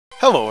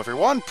Hello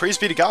everyone, praise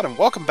be to God, and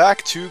welcome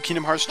back to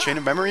Kingdom Hearts Chain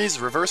of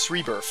Memories Reverse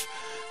Rebirth.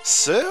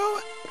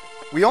 So,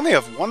 we only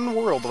have one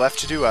world left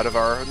to do out of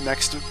our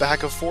next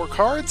pack of 4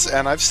 cards,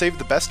 and I've saved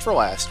the best for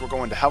last. We're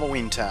going to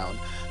Halloween Town.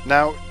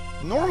 Now,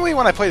 normally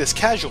when I play this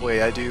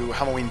casually, I do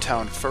Halloween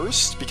Town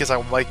first, because I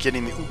like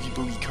getting the Oogie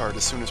Boogie card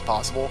as soon as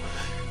possible,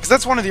 because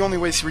that's one of the only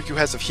ways Riku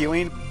has of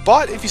healing.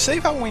 But if you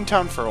save Halloween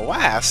Town for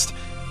last,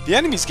 the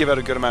enemies give out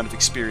a good amount of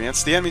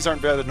experience, the enemies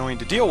aren't that annoying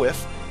to deal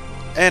with,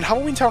 and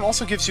Halloween Town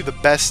also gives you the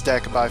best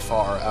deck by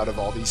far out of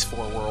all these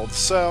 4 worlds,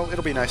 so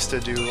it'll be nice to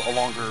do a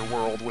longer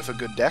world with a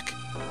good deck.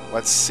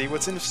 Let's see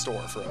what's in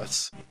store for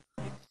us.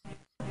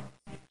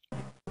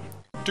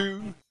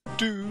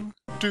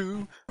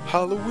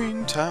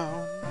 Halloween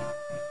Town.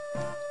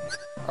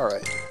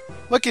 Alright,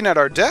 looking at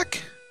our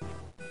deck,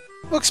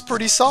 looks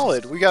pretty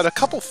solid. We got a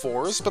couple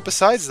 4s, but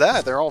besides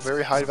that, they're all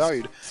very high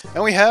valued.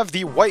 And we have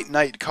the White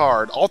Knight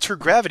card, Alter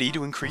Gravity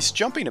to increase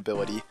jumping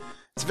ability.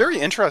 It's a very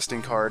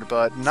interesting card,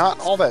 but not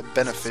all that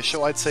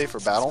beneficial, I'd say, for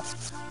battle.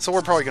 So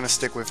we're probably going to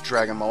stick with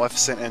Dragon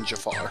Maleficent and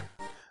Jafar.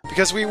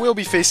 Because we will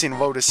be facing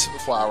Lotus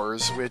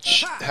Flowers,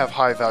 which have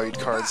high-valued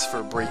cards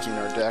for breaking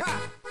our deck.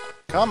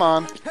 Come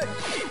on!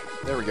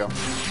 There we go.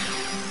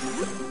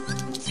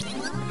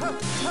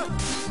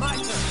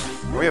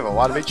 We have a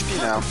lot of HP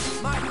now.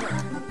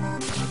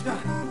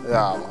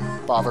 Yeah,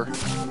 bother.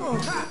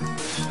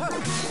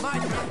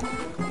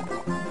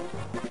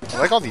 I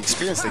like all the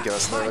experience they give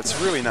us, though.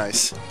 It's really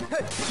nice.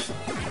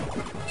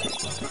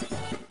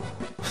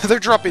 They're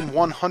dropping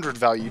 100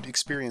 valued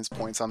experience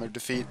points on their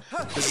defeat.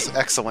 This is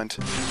excellent.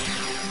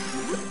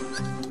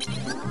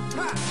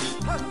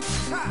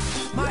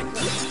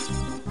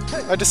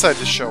 I decided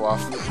to show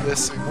off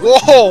this.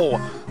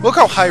 Whoa! Look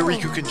how high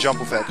Riku can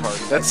jump with that card.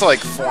 That's like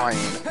flying.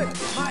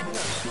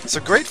 So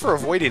great for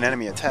avoiding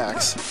enemy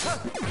attacks.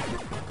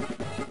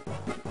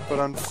 But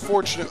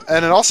unfortunately,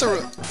 and it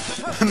also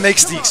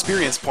makes the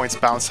experience points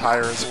bounce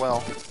higher as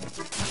well.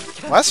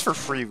 Lasts for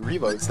free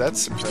reloads,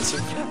 that's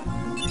impressive.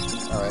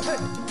 Alright.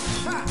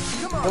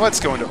 Now let's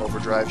go into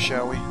overdrive,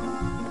 shall we?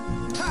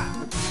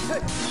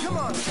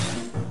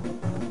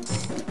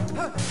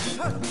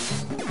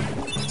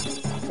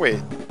 Wait.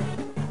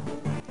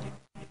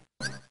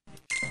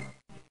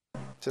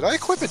 Did I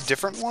equip a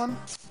different one?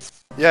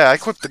 Yeah, I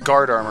equipped the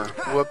guard armor.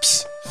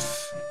 Whoops.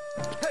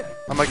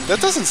 I'm like, that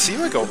doesn't seem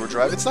like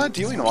overdrive, it's not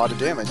dealing a lot of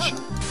damage.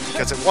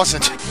 Because it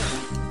wasn't.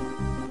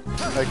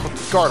 I equipped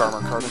the guard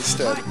armor card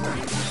instead.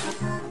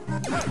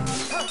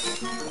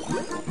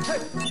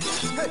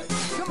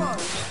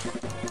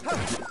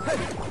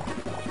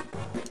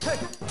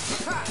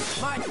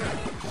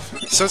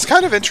 So it's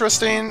kind of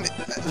interesting,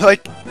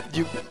 like,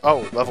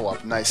 oh, level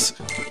up, nice.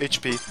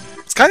 HP.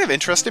 It's kind of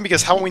interesting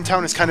because Halloween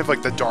Town is kind of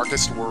like the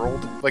darkest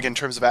world, like in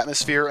terms of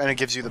atmosphere, and it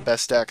gives you the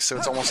best deck, so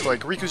it's almost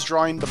like Riku's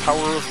drawing the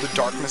power of the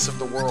darkness of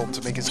the world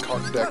to make his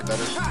card deck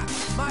better.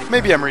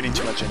 Maybe I'm reading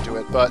too much into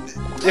it, but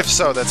if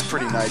so, that's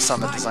pretty nice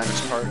on the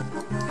designer's part.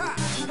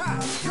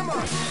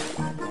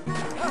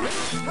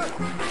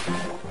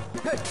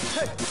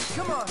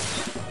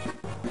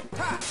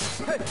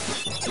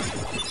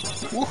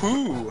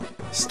 Woohoo!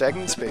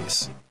 Stagnant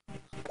space.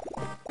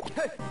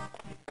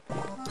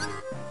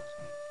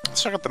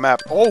 Let's check out the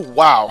map. Oh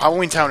wow,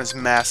 Halloween Town is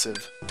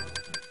massive.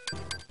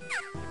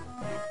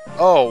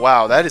 Oh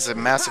wow, that is a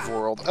massive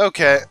world.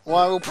 Okay, well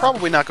I will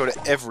probably not go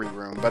to every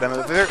room, but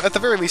at the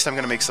very least I'm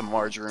going to make some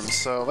large rooms.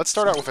 So let's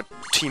start out with a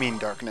Teeming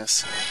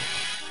Darkness.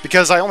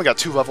 Because I only got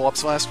 2 level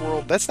ups last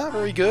world, that's not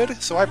very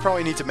good, so I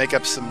probably need to make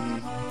up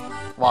some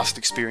lost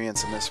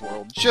experience in this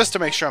world, just to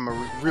make sure I'm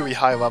a really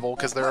high level,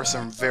 because there are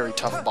some very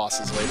tough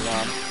bosses later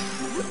on.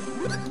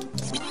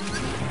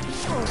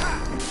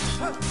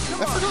 I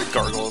forgot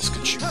gargoyles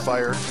could shoot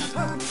fire.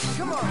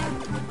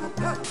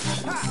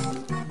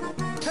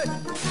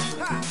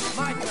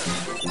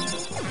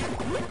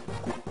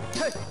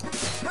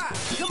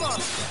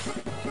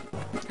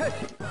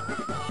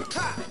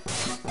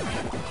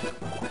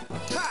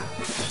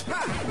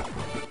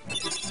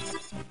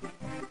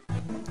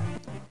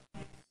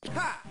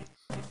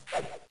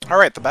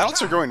 Alright, the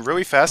battles are going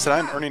really fast and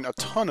I'm earning a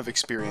ton of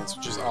experience,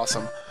 which is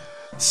awesome.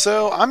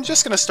 So, I'm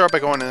just going to start by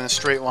going in a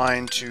straight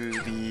line to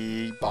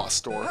the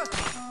boss door.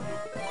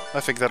 I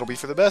think that'll be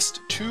for the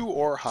best. 2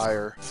 or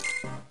higher.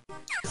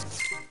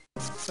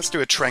 Let's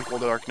do a Tranquil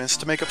Darkness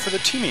to make up for the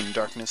Teeming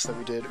Darkness that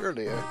we did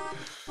earlier.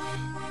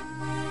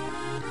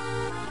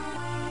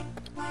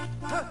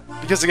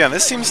 Because again,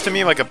 this seems to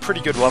me like a pretty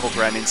good level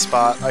grinding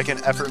spot. I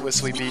can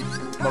effortlessly beat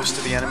most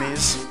of the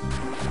enemies.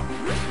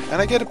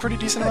 And I get a pretty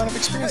decent amount of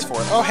experience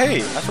for it. Oh hey,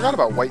 I forgot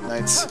about White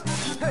Knights.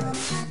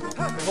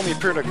 They've only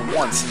appeared like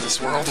once in this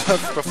world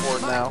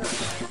before now.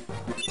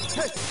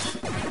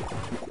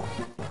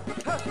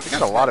 They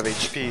got a lot of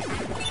HP.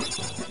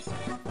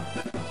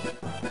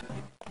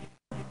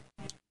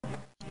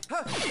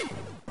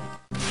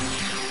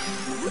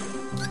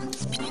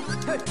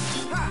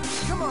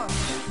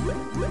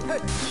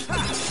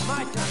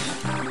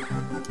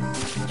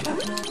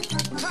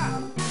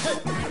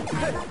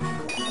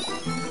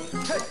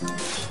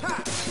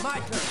 My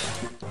turn.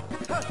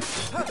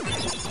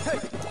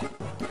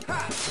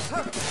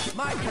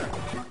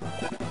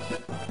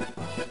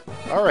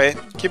 Alright,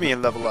 give me a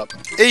level up.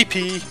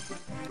 AP!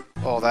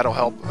 Oh, that'll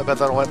help. I bet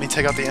that'll let me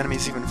take out the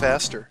enemies even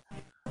faster.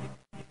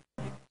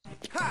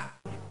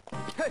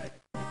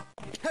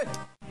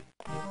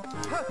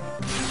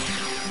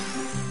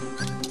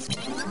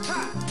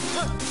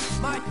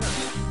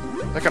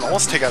 I can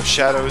almost take out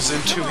shadows in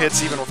 2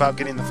 hits even without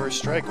getting the first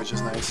strike, which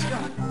is nice.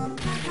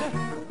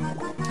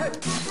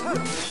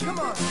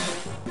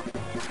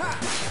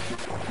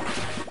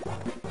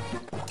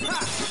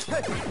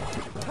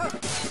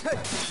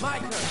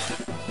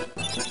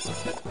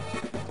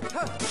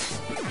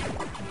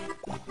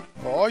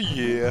 Oh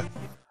yeah.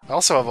 I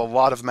also have a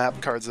lot of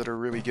map cards that are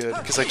really good,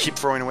 because I keep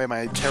throwing away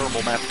my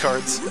terrible map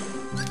cards.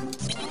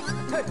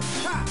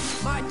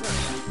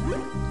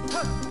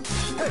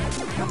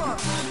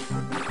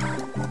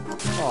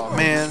 Oh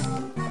man,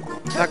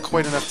 not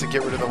quite enough to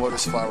get rid of the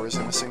Lotus Flowers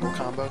in a single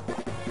combo.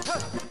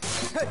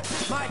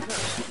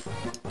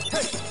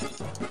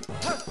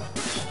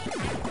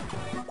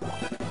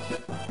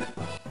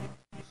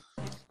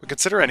 But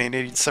considering I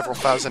needed several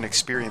thousand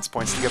experience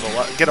points to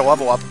get a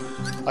level up,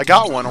 I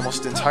got one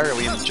almost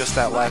entirely in just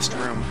that last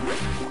room.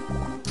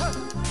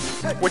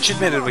 Which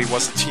admittedly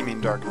wasn't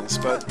Teeming Darkness,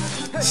 but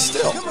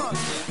still.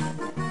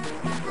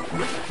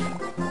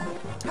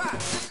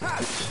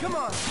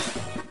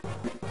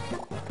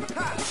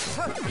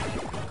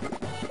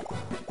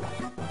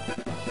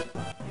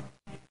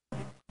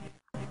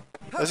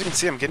 As you can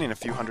see, I'm getting a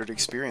few hundred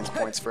experience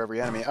points for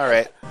every enemy.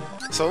 Alright,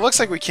 so it looks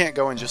like we can't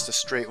go in just a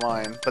straight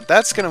line, but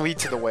that's going to lead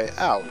to the way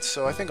out,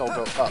 so I think I'll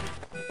go up.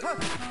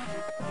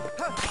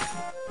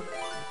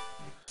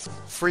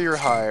 Free or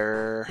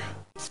higher.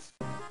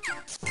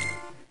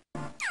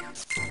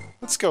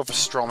 Let's go for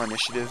Strong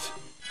Initiative.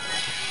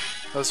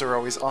 Those are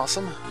always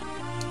awesome.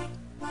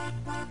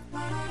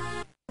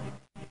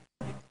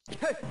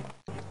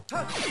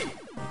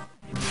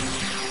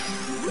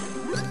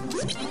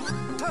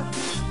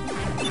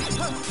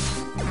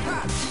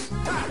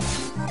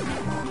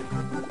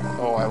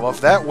 Oh, I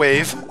love that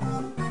wave.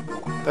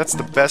 That's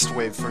the best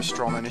wave for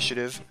Strong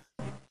Initiative.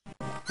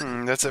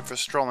 That's it for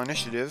Strong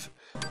Initiative.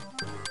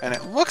 And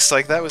it looks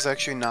like that was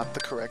actually not the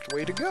correct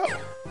way to go.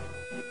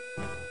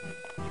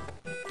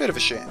 Bit of a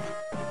shame.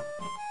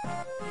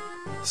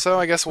 So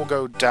I guess we'll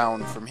go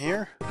down from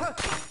here.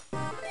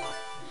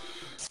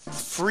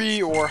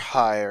 Free or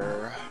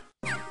higher?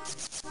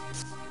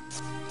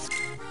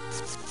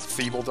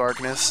 Feeble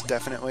Darkness,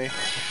 definitely.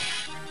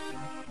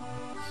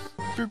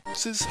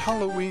 This is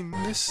Halloween,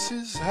 this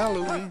is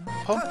Halloween.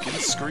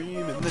 Pumpkins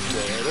scream in the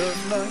dead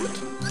of night.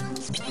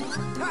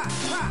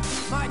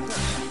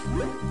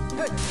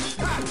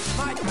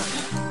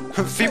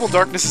 Feeble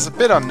Darkness is a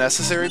bit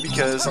unnecessary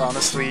because,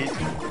 honestly,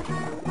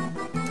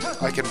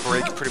 I can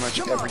break pretty much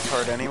every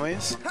card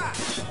anyways.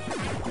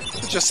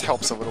 It just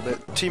helps a little bit.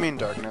 Teeming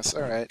Darkness,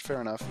 alright, fair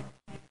enough.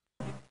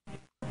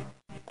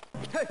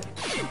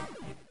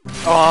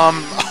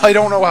 I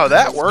don't know how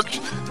that worked,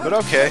 but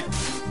okay.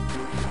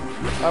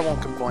 I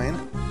won't complain.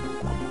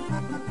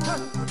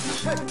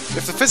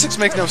 If the physics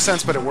make no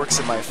sense but it works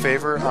in my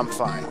favor, I'm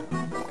fine.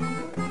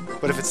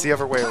 But if it's the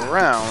other way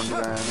around,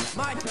 then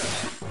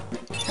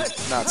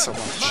not so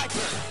much.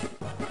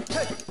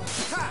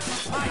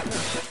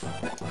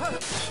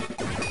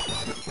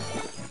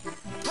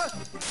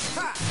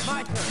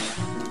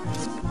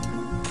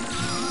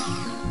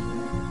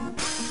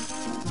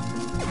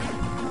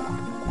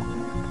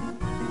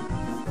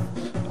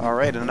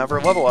 Alright,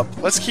 another level up.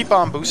 Let's keep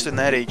on boosting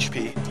that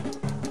HP.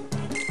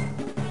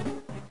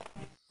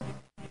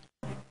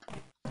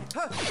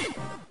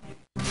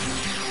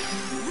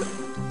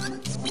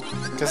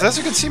 Because as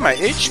you can see, my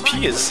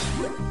HP is...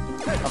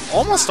 I'm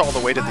almost all the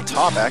way to the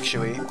top,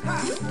 actually.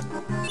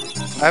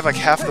 I have like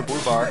half the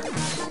blue bar.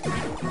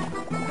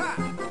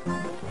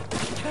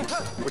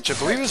 Which I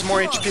believe is more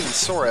HP than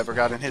Sora ever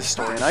got in his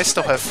story, and I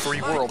still have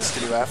 3 worlds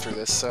to do after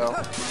this, so...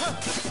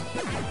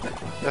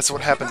 That's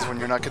what happens when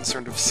you're not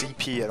concerned with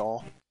CP at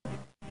all.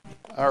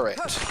 Alright.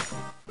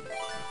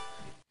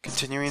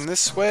 Continuing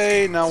this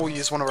way, now we'll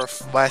use one of our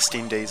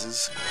lasting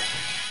dazes.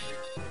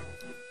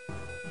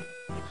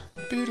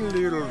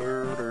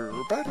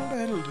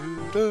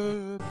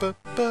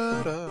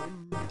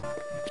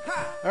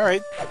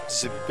 Alright.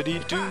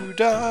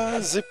 Zippity-doo-dah,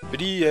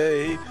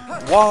 zippity-yay.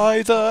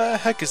 Why the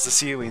heck is the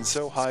ceiling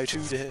so high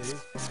today?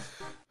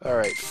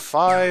 Alright,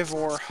 5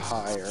 or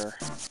higher.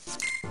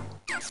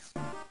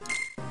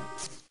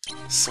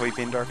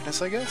 Sleeping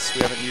Darkness, I guess?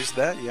 We haven't used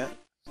that yet.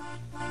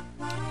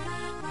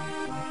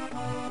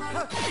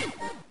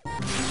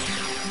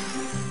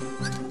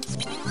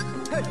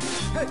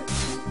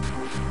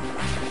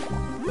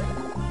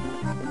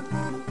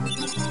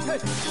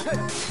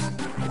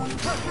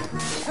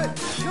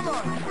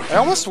 I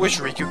almost wish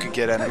Riku could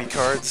get enemy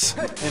cards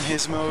in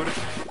his mode,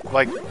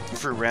 like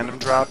through random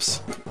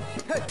drops.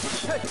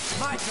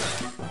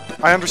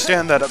 I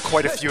understand that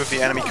quite a few of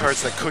the enemy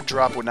cards that could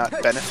drop would not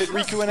benefit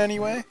Riku in any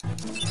way,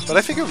 but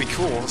I think it would be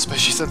cool,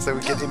 especially since they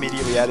would get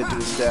immediately added to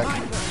his deck.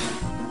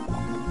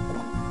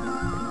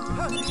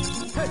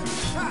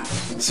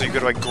 So you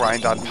could like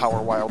grind on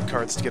power wild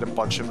cards to get a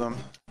bunch of them.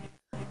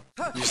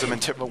 Use them in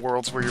typical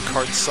worlds where your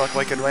cards suck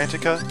like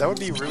Atlantica. That would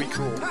be really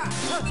cool.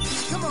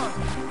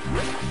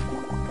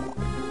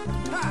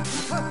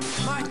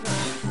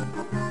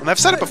 And I've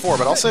said it before,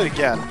 but I'll say it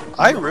again.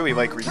 I really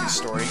like Riku's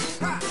story.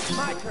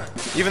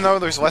 Even though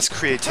there's less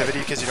creativity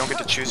because you don't get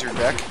to choose your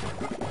deck,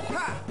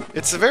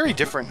 it's a very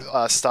different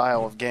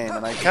style of game,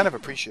 and I kind of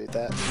appreciate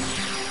that.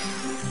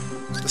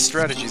 The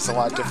strategy's a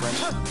lot different.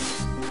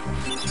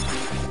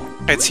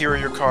 It's hero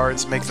your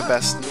cards, make the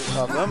best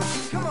of them.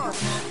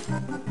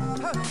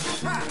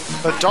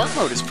 But dark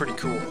mode is pretty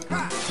cool.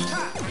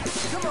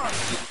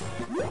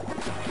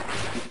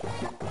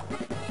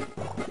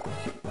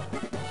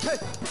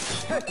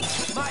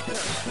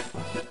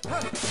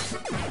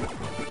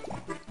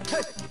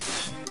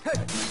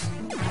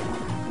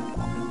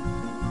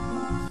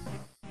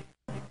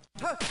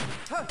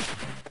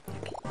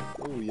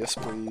 Ooh, yes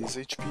please.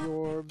 HP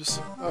orbs.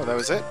 Oh, that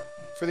was it?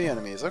 For the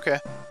enemies, okay.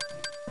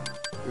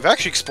 We've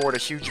actually explored a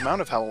huge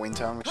amount of Halloween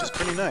Town, which is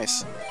pretty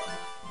nice.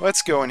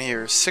 Let's go in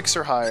here. 6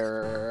 or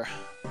higher.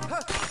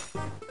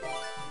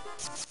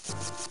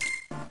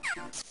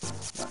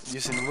 Not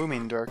using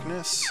Looming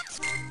Darkness.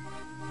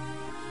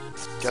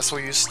 Guess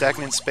we'll use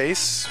Stagnant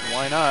Space.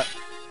 Why not?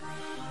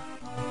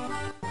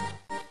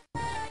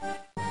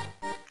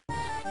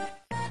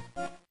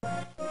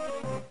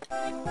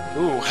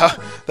 Ooh,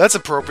 that's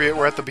appropriate.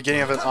 We're at the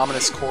beginning of an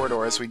ominous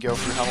corridor as we go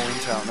through Halloween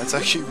Town. That's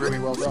actually really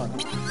well done.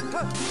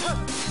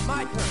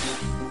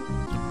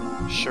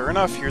 Sure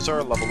enough, here's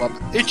our level up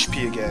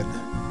HP again.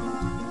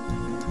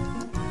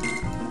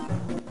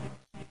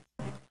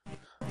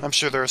 I'm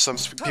sure there are some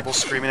people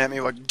screaming at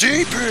me like,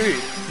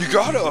 DP! You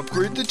gotta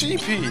upgrade the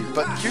DP!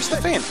 But here's the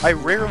thing, I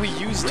rarely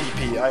use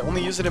DP. I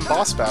only use it in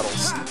boss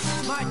battles.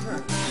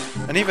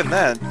 And even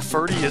then,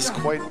 30 is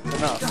quite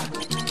enough.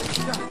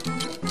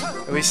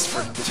 At least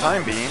for the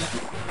time being.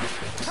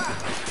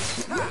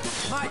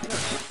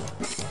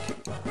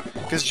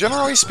 Because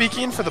generally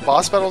speaking, for the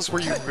boss battles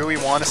where you really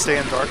want to stay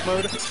in dark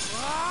mode,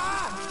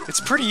 it's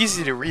pretty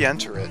easy to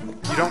re-enter it.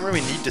 You don't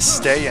really need to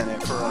stay in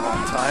it for a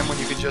long time when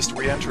you can just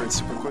re-enter it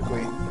super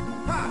quickly.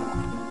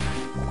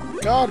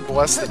 God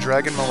bless the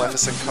Dragon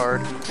Maleficent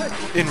card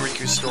in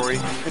Riku's story.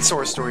 In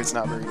Sora's story, it's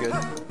not very good.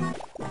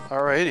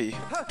 Alrighty.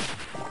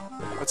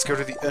 Let's go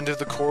to the end of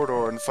the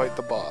corridor and fight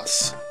the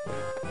boss.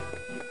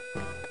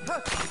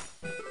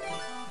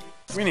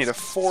 We need a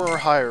 4 or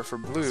higher for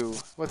blue.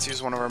 Let's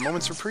use one of our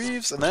Moments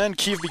Reprieves, and then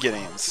Key of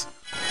Beginnings.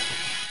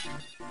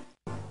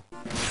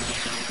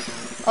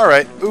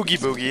 Alright, Oogie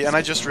Boogie, and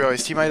I just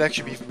realized he might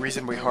actually be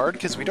reasonably hard,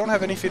 because we don't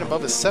have anything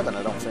above a 7,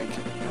 I don't think.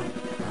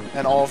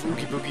 And all of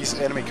Oogie Boogie's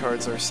enemy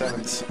cards are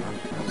 7s.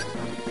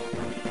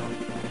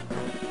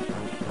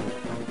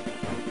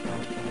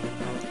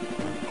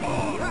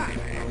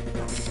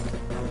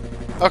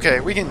 Okay,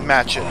 we can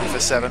match it with a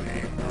 7.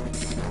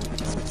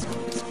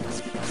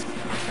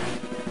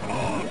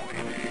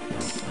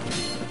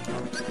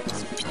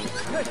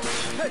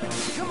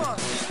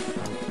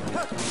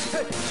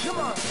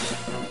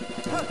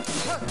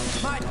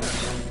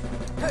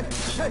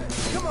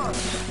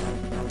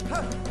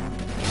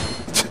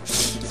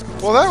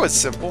 Well, that was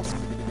simple.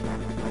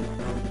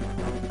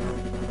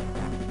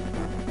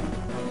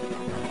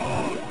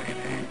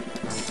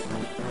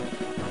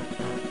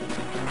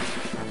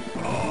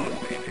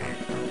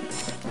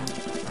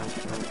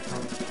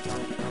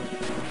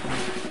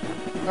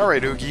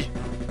 Alright, Oogie.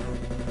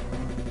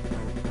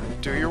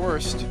 Do your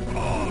worst.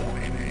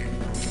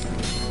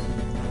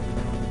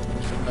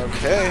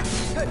 Okay.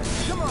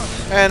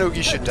 And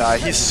Oogie should die.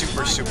 He's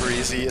super, super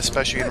easy,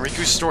 especially in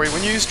Riku's story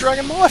when you use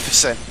Dragon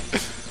Maleficent.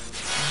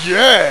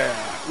 Yeah!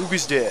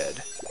 Oogie's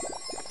dead.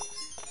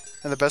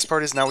 And the best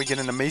part is now we get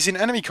an amazing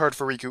enemy card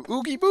for Riku.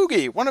 Oogie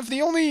Boogie! One of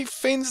the only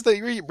things that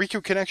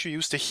Riku can actually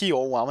use to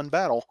heal while in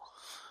battle.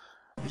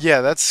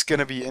 Yeah, that's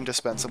gonna be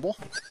indispensable.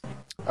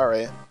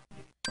 Alright.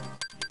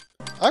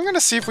 I'm gonna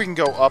see if we can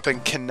go up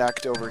and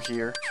connect over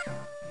here.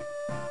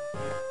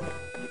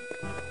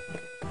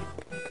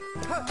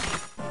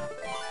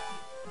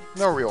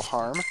 No real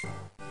harm.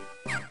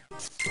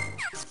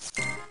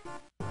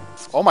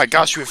 Oh my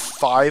gosh, we have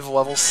 5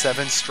 level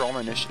 7 Strong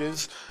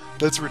Initiatives?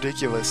 That's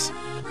ridiculous.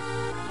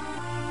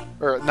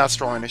 Or, not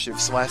Strong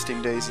Initiatives,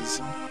 Lasting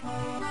Dazes.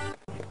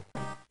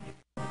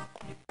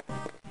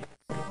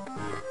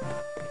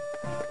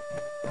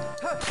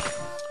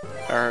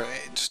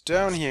 Alright,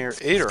 down here,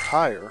 8 or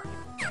higher.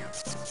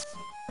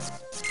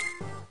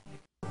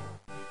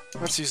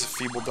 Let's use a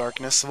Feeble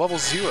Darkness, level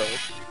 0.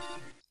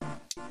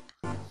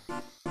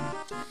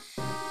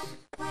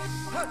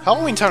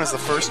 Halloween Town is the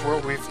first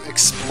world we've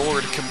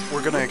explored,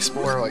 we're gonna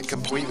explore, like,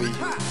 completely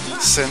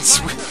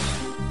since we...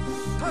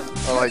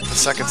 or, like, the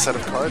second set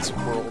of cards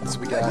worlds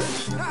we got.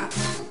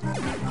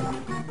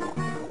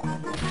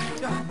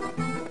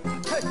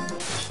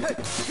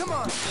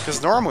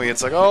 Because normally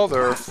it's like, oh,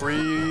 there are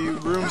free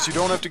rooms you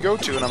don't have to go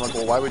to, and I'm like,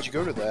 well, why would you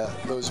go to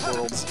those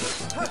worlds?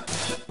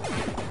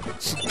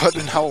 But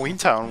in Halloween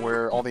Town,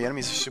 where all the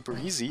enemies are super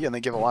easy and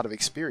they give a lot of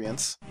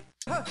experience,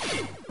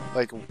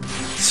 Like,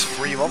 it's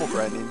free level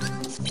grinding.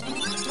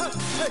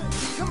 Hey,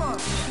 come on.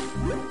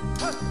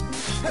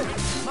 Hey,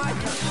 my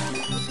turn.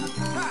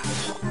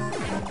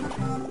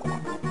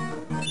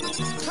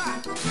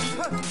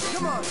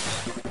 Come on.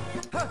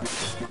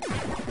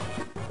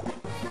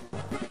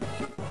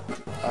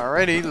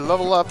 Alrighty,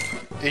 level up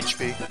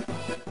HP.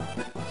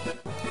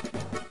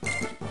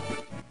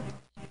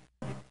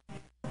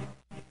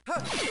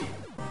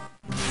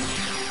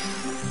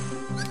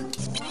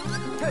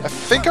 I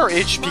think our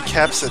HP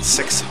cap's at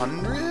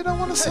 600, I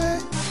want to say?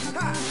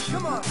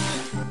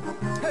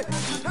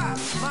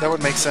 That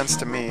would make sense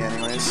to me,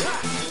 anyways.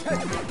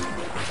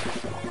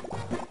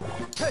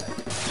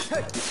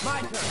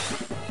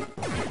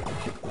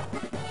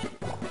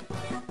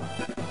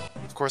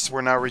 Of course,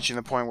 we're now reaching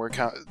the point where it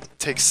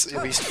takes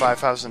at least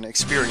 5,000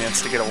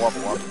 experience to get a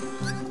level up.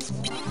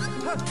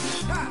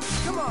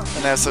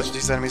 And as such,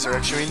 these enemies are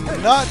actually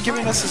not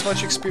giving us as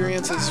much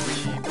experience as we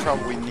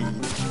probably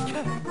need.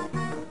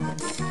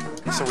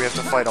 So we have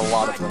to fight a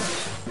lot of them.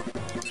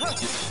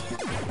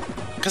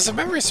 Because if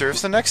memory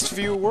serves, the next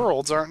few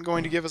worlds aren't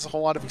going to give us a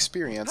whole lot of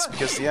experience,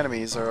 because the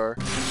enemies are,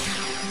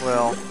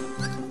 well,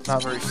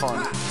 not very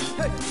fun.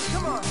 Hey,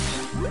 come on!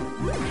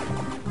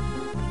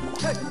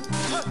 Hey,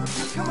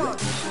 come on!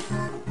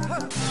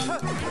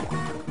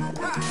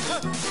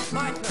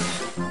 My turn!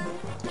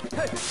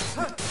 Hey,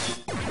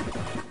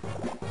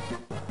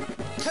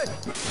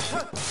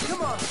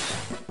 come on!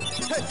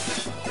 Hey.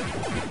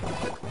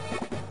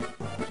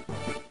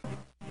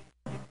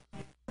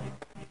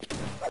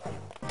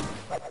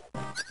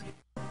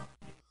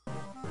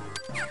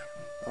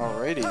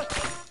 Alrighty.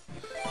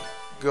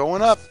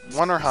 Going up,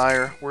 1 or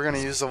higher, we're going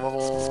to use the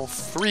level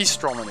 3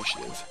 Stroll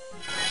Initiative.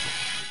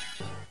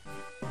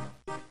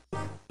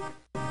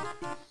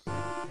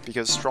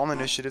 Because Stroll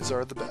Initiatives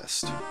are the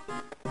best.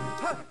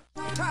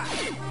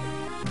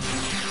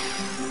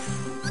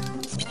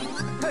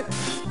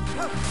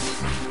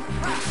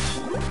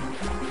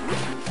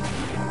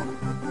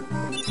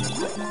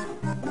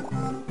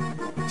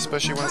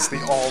 Especially when it's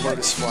the all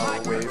Lotus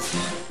Flower wave.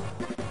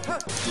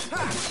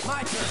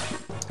 My turn.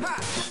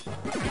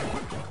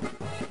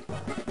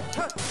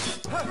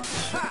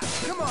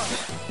 Come on.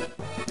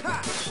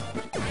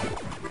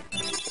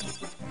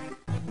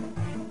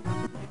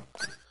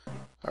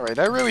 Alright,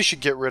 I really should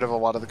get rid of a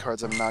lot of the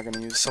cards I'm not going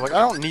to use. So, like, I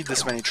don't need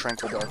this many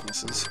Tranquil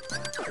Darknesses.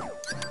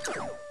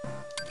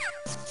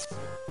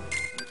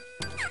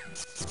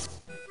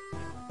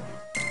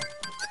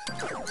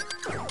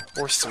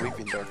 Or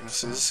Sweeping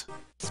Darknesses.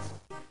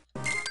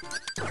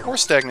 Or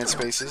Stagnant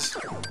Spaces.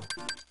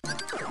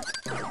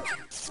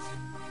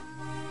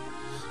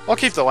 I'll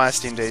keep the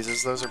Lasting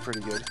Dazes, those are pretty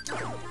good.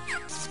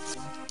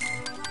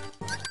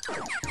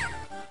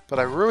 But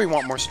I really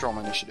want more Strom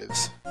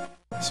Initiatives.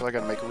 So I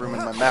gotta make room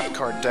in my map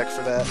card deck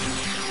for that.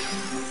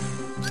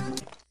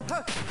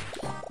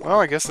 Well,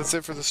 I guess that's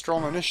it for the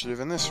Strom Initiative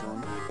in this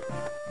room.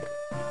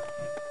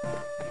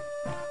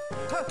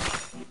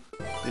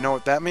 You know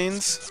what that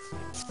means?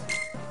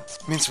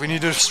 It means we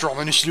need a Strom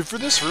Initiative for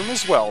this room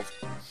as well.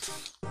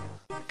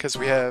 Because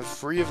we have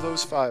 3 of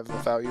those 5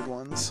 valued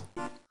ones.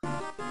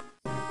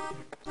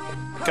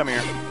 Come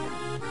here.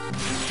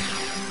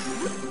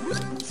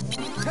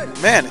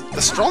 Man,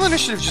 the Strom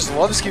Initiative just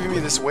loves giving me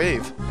this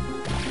wave.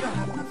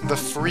 The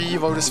free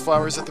Lotus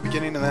Flowers at the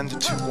beginning and then the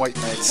 2 White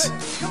Knights.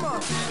 Come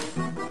on.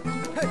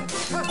 Hey,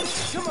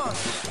 come on.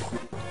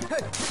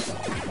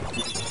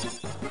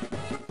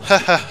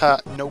 Hahaha,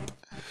 nope.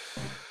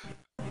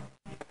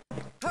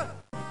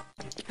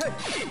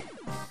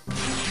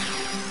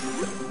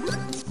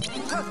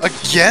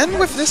 Again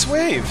with this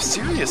wave?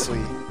 Seriously?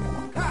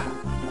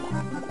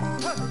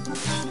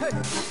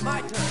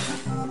 My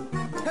turn.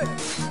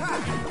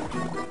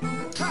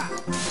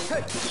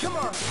 Hey, come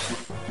on.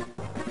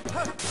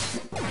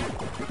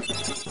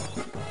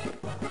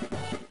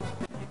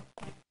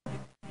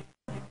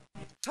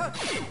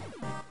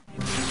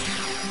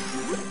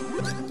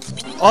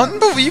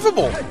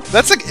 Unbelievable!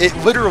 That's like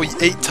literally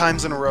 8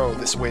 times in a row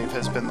this wave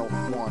has been the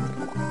one.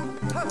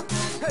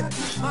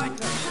 My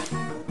turn.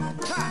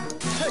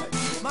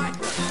 My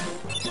turn.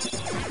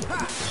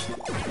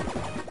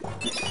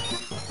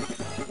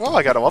 Well,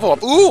 I got a level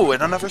up. Ooh,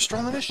 and another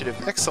Strong Initiative.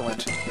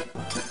 Excellent.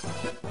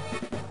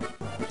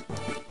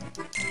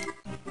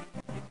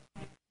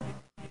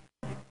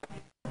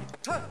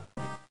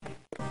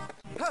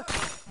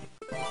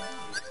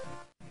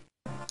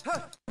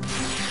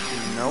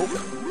 Nope.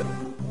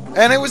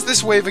 And it was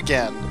this wave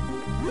again.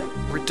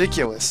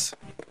 Ridiculous.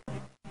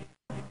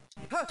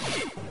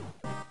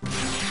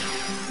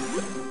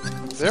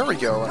 There we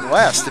go, at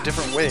last, a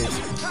different wave.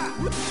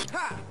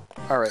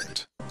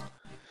 Alright.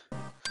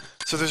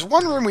 So there's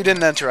one room we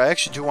didn't enter. I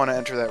actually do want to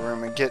enter that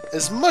room and get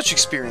as much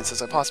experience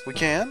as I possibly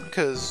can,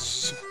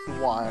 because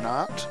why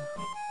not?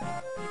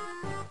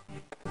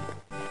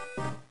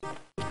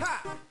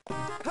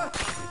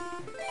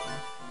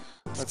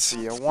 Let's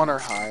see, a 1 or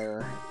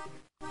higher.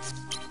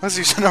 Let's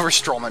use another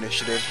Strom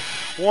Initiative.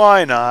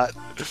 Why not?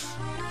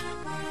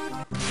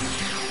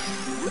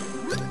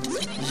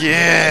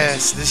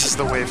 Yes! This is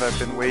the wave I've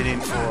been waiting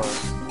for.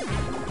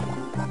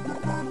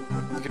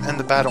 You can end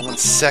the battle in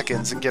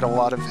seconds and get a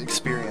lot of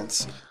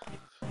experience.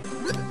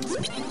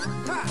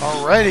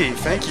 Alrighty,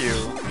 thank you.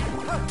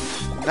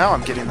 Now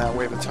I'm getting that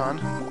wave a ton.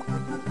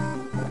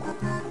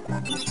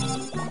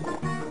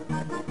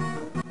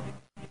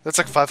 That's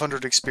like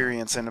 500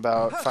 experience in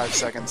about 5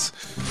 seconds.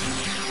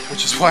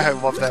 Which is why I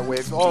love that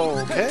wave. Oh,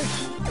 okay.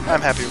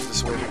 I'm happy with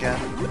this wave again.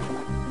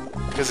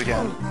 Because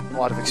again, a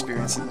lot of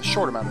experience in a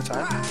short amount of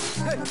time.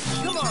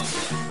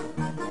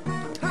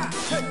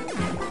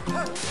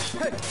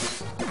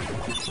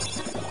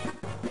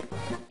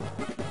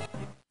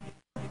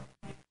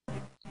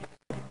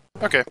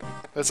 Okay,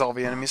 that's all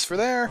the enemies for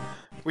there.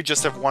 We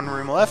just have one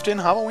room left in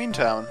Halloween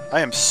Town.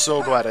 I am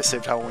so glad I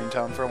saved Halloween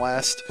Town for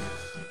last.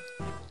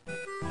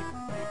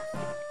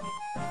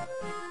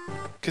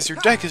 Because your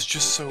deck is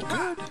just so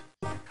good.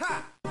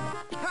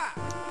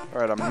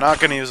 Alright, I'm not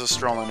going to use a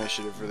strong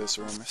initiative for this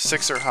room.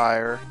 6 or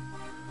higher.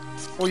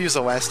 We'll use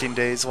a Lasting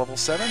Days level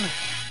 7.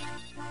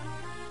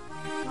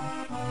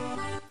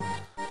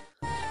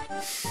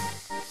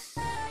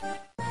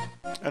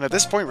 And at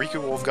this point,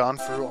 Riku will have gone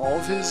through all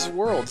of his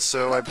worlds,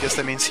 so I guess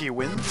that means he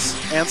wins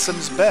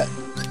Ansem's bet.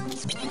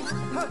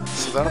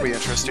 So that'll be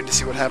interesting to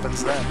see what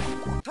happens then.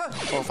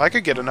 Well, if I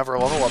could get another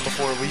level up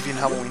before leaving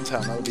Halloween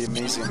Town, that would be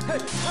amazing.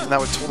 And that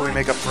would totally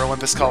make up for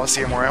Olympus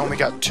Coliseum, where I only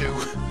got 2.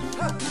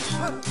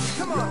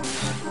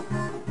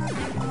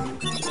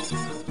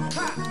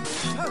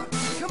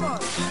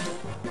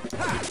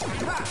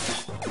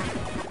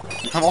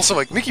 I'm also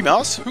like, Mickey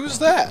Mouse? Who's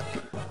that?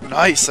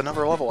 Nice,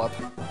 another level up.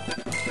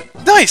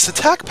 Nice!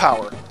 Attack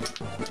power!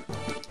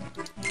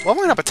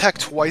 Leveling up attack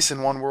twice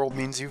in one world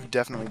means you've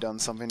definitely done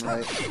something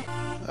right.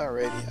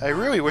 Alrighty. I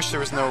really wish there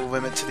was no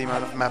limit to the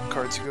amount of map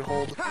cards you could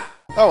hold.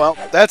 Oh well,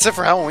 that's it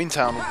for Halloween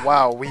Town.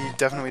 Wow, we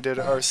definitely did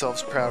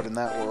ourselves proud in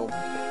that world.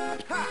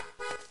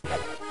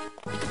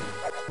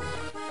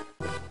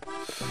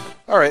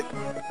 Alright.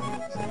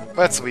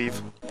 Let's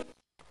leave.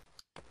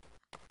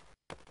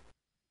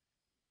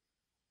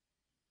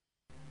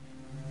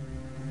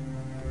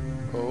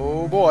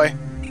 Oh boy.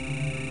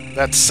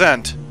 That's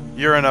Cent.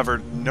 You're another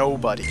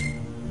nobody.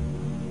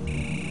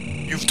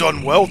 You've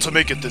done well to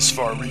make it this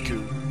far,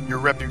 Riku. Your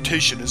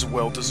reputation is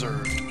well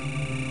deserved.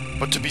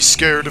 But to be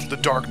scared of the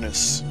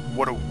darkness,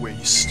 what a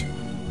waste.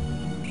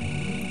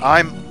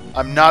 I'm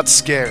not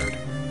scared.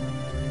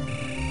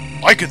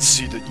 I can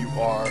see that you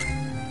are.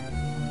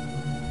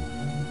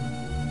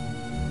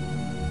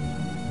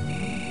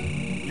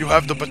 You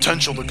have the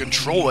potential to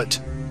control it.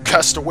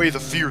 Cast away the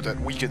fear that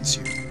weakens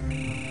you.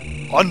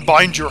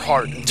 Unbind your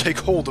heart and take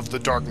hold of the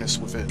darkness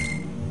within.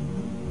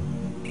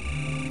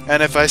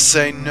 And if I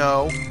say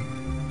no,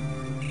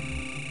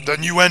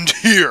 then you end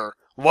here.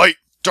 Light,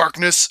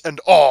 darkness,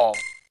 and all.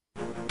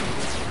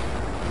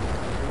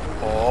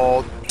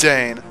 Oh,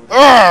 Dane.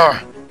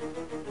 Urgh!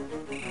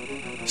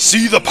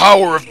 See the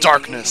power of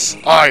darkness.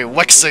 I,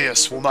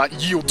 Lexaeus, will not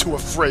yield to a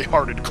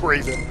fray-hearted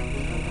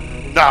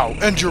craven. Now,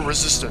 end your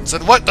resistance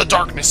and let the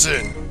darkness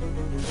in.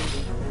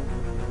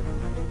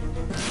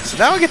 So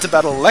now I get to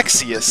battle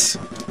Lexaeus.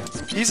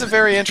 He's a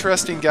very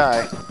interesting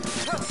guy.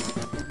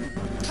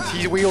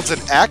 He wields an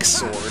axe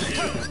sword,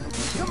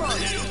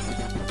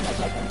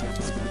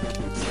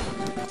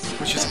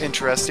 which is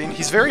interesting.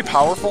 He's very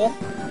powerful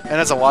and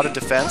has a lot of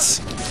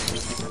defense,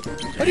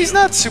 but he's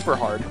not super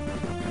hard.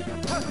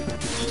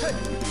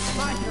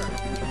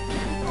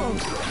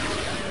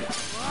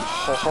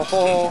 Ho ho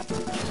ho!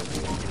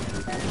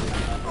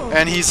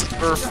 And he's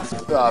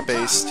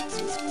Earth-based.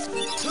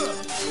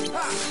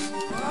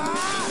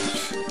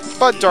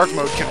 But Dark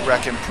Mode can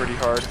wreck him pretty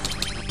hard.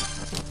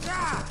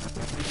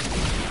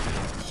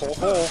 Ho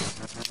ho!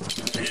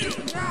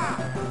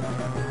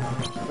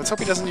 Let's hope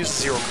he doesn't use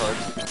the 0 card.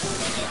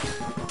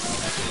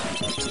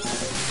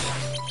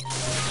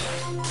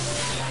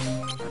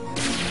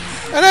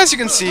 And as you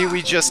can see,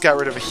 we just got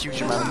rid of a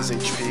huge amount of his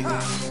HP.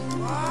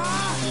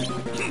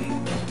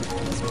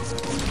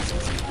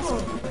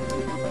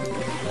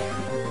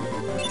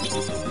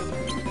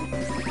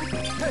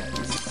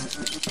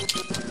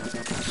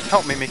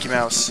 Help me, Mickey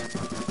Mouse.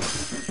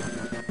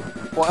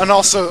 Well, and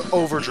also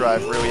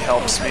Overdrive really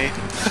helps me.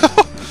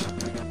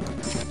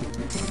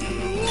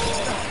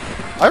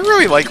 I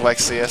really like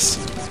Lexaeus.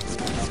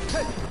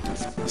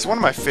 He's one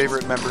of my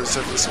favorite members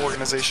of this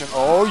organization.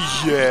 Oh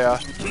yeah!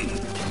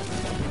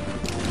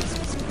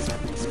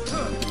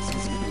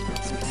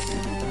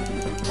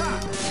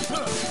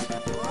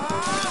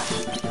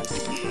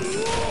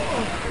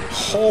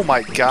 Oh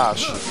my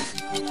gosh.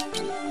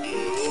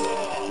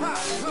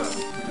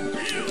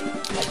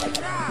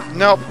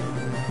 Nope.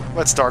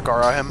 Let's Dark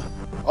Aura him.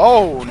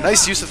 Oh,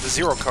 nice use of the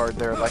 0 card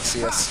there,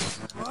 Lexaeus.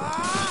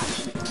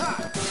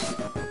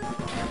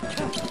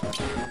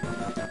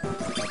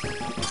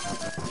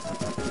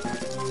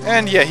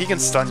 And yeah, he can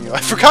stun you.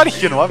 I forgot he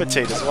can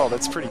levitate as well.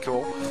 That's pretty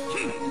cool.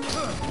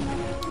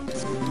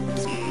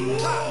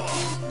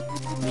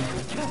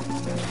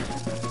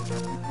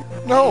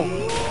 No!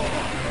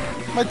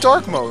 My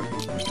Dark Mode!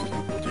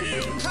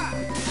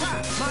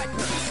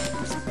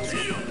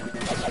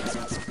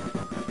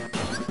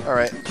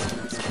 Alright.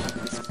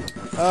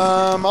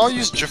 I'll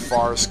use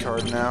Jafar's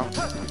card now.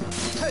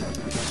 Hey,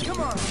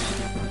 come on.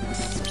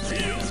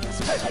 Hey,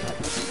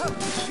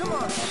 come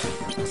on.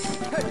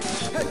 Hey,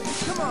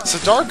 come on. So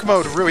Dark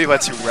Mode really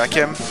lets you wreck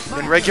him.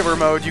 In regular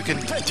mode, you can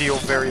deal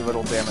very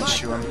little damage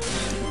to him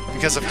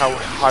because of how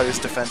high his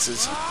defense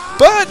is.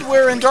 But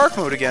we're in Dark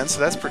Mode again, so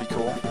that's pretty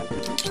cool.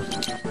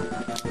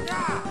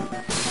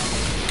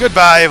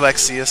 Goodbye,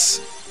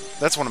 Lexaeus.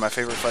 That's one of my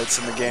favorite fights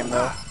in the game,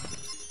 though.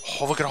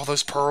 Oh, look at all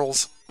those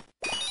pearls.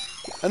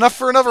 Enough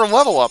for another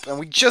level up, and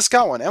we just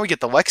got one. And we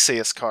get the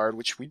Lexaeus card,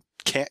 which we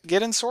can't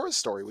get in Sora's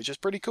story, which is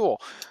pretty cool.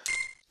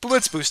 But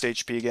let's boost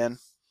HP again.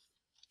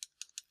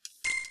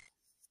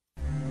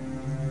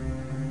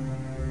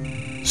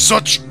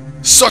 Such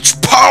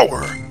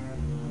power!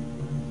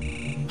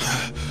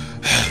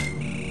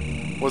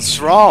 What's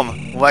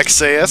wrong,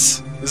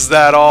 Lexaeus? Is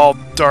that all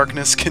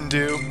darkness can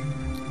do?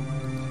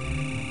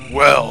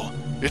 Well,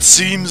 it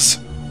seems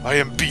I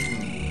am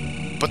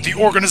beaten, but the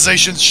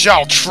organization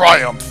shall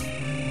triumph.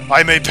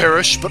 I may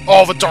perish, but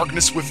all the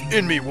darkness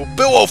within me will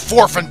billow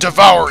forth and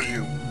devour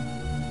you.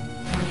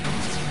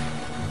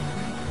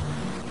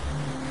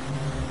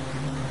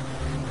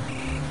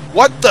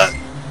 What the?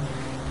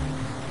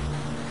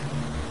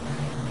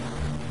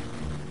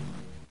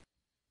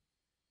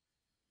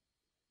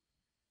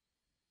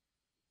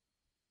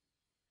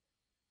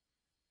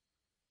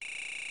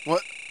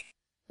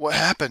 What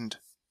happened?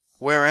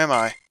 Where am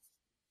I?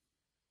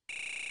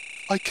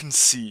 I can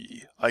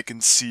see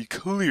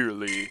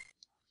clearly.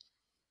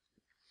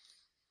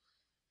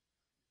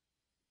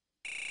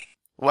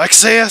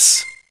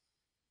 Lexaeus?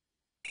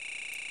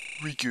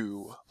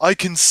 Riku, I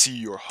can see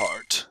your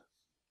heart.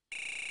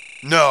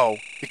 No,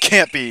 it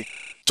can't be.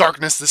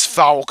 Darkness this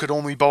foul could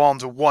only belong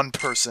to one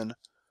person.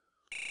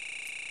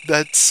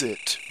 That's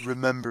it,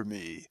 remember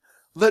me.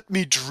 Let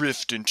me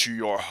drift into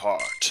your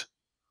heart.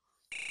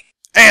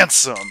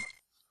 Ansem!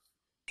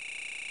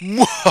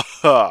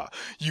 Mwahaha!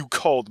 You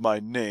called my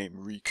name,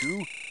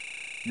 Riku.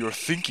 You're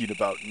thinking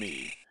about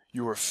me.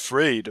 You're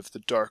afraid of the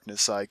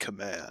darkness I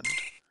command.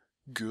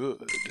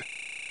 Good.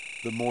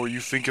 The more you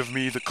think of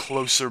me, the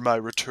closer my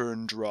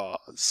return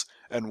draws.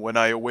 And when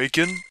I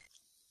awaken,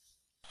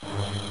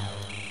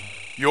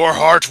 your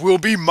heart will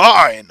be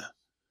mine!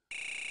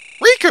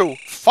 Riku,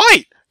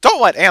 fight!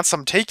 Don't let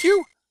Ansem take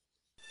you!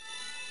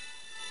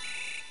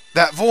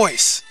 That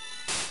voice!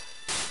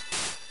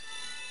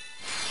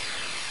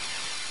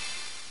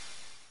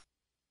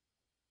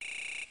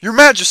 Your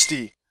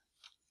Majesty!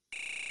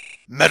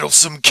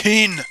 Meddlesome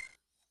King!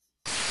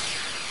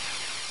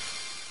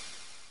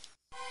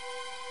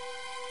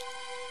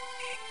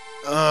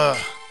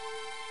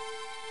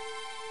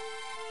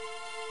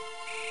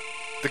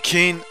 The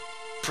King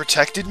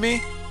protected me?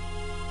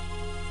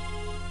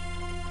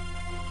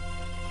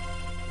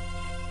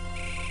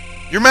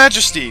 Your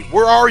Majesty,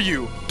 where are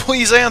you?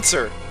 Please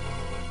answer!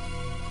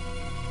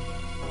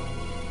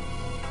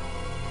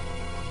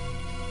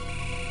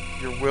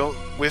 You're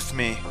with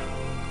me,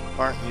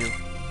 aren't you?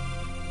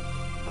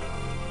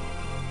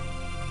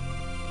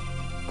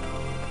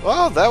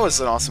 Well, that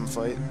was an awesome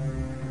fight.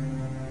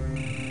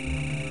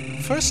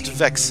 First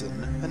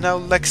Vexen, and now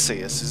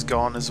Lexaeus is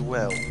gone as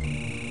well.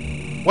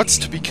 What's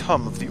to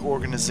become of the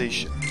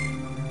organization?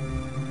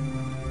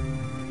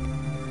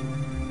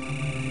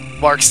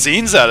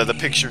 Marxine's out of the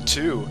picture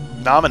too.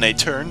 Naminé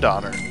turned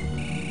on her.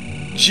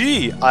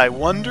 Gee, I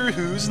wonder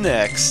who's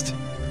next.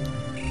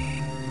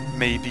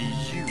 Maybe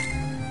you.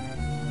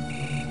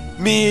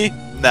 Me?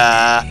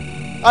 Nah.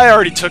 I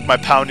already took my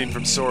pounding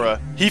from Sora.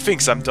 He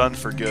thinks I'm done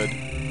for good.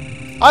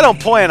 I don't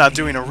plan on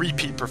doing a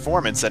repeat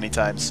performance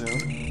anytime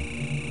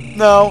soon.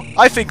 No,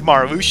 I think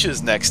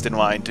Marluxia's next in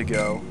line to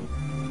go.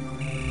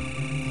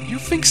 You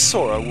think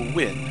Sora will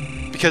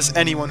win, because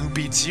anyone who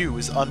beats you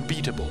is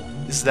unbeatable.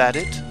 Is that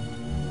it?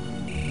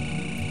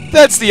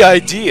 That's the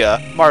idea!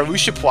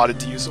 Marluxia plotted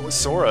to use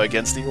Sora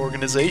against the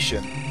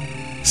organization.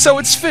 So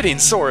it's fitting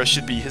Sora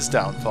should be his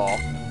downfall.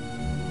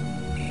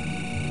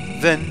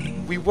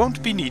 Then we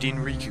won't be needing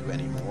Riku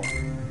anymore.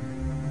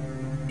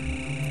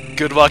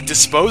 Good luck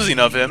disposing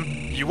of him.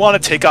 You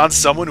want to take on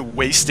someone who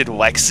wasted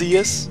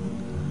Lexaeus?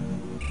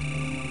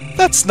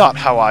 That's not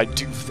how I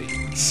do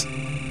things.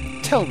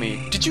 Tell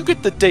me, did you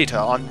get the data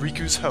on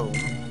Riku's home?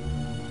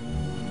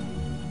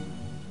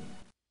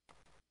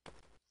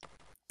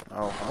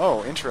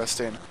 Oh,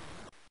 interesting.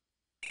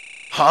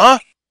 Huh?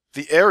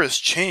 The air has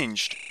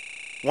changed.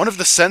 One of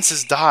the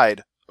senses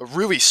died. A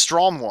really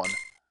strong one.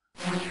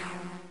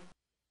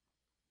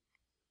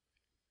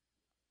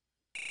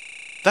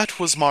 That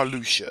was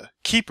Marluxia,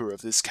 keeper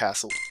of this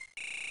castle.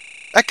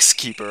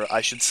 Ex-keeper,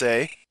 I should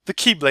say. The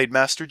Keyblade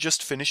Master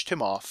just finished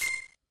him off.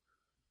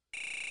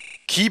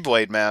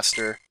 Keyblade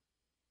Master?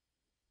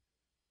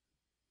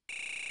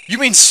 You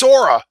mean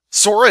Sora!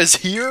 Sora is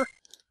here?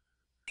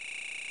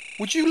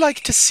 Would you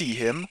like to see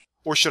him?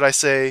 Or should I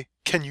say,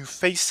 can you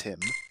face him?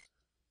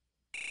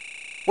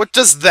 What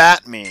does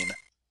that mean?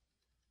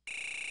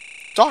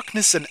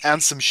 Darkness and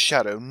Ansem's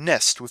shadow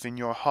nest within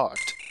your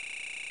heart.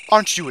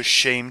 Aren't you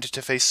ashamed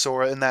to face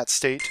Sora in that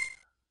state?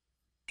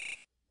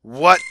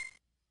 What?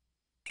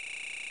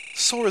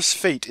 Sora's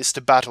fate is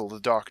to battle the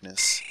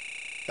darkness.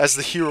 As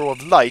the hero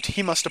of light,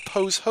 he must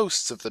oppose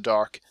hosts of the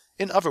dark.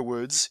 In other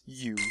words,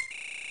 you.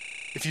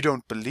 If you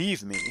don't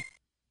believe me,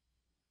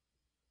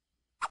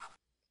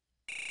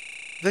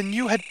 then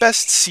you had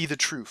best see the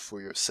truth for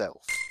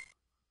yourself.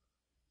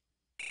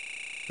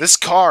 This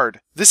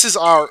card! This is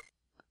our...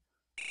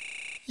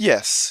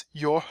 Yes,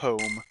 your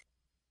home.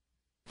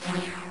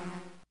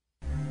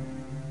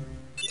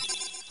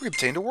 We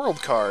obtained a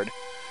world card.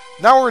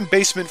 Now we're in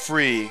Basement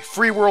Free.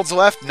 3 worlds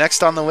left.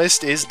 Next on the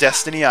list is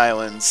Destiny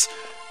Islands.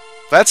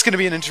 That's going to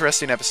be an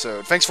interesting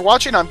episode. Thanks for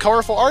watching. I'm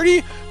Colorful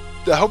Artie.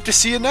 I hope to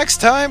see you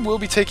next time. We'll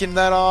be taking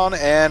that on,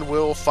 and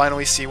we'll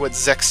finally see what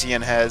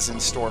Zexion has in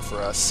store for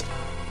us.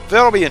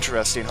 That'll be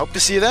interesting. Hope to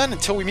see you then.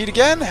 Until we meet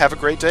again, have a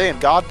great day,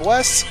 and God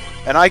bless.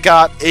 And I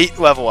got 8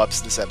 level ups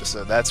this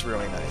episode. That's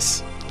really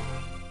nice.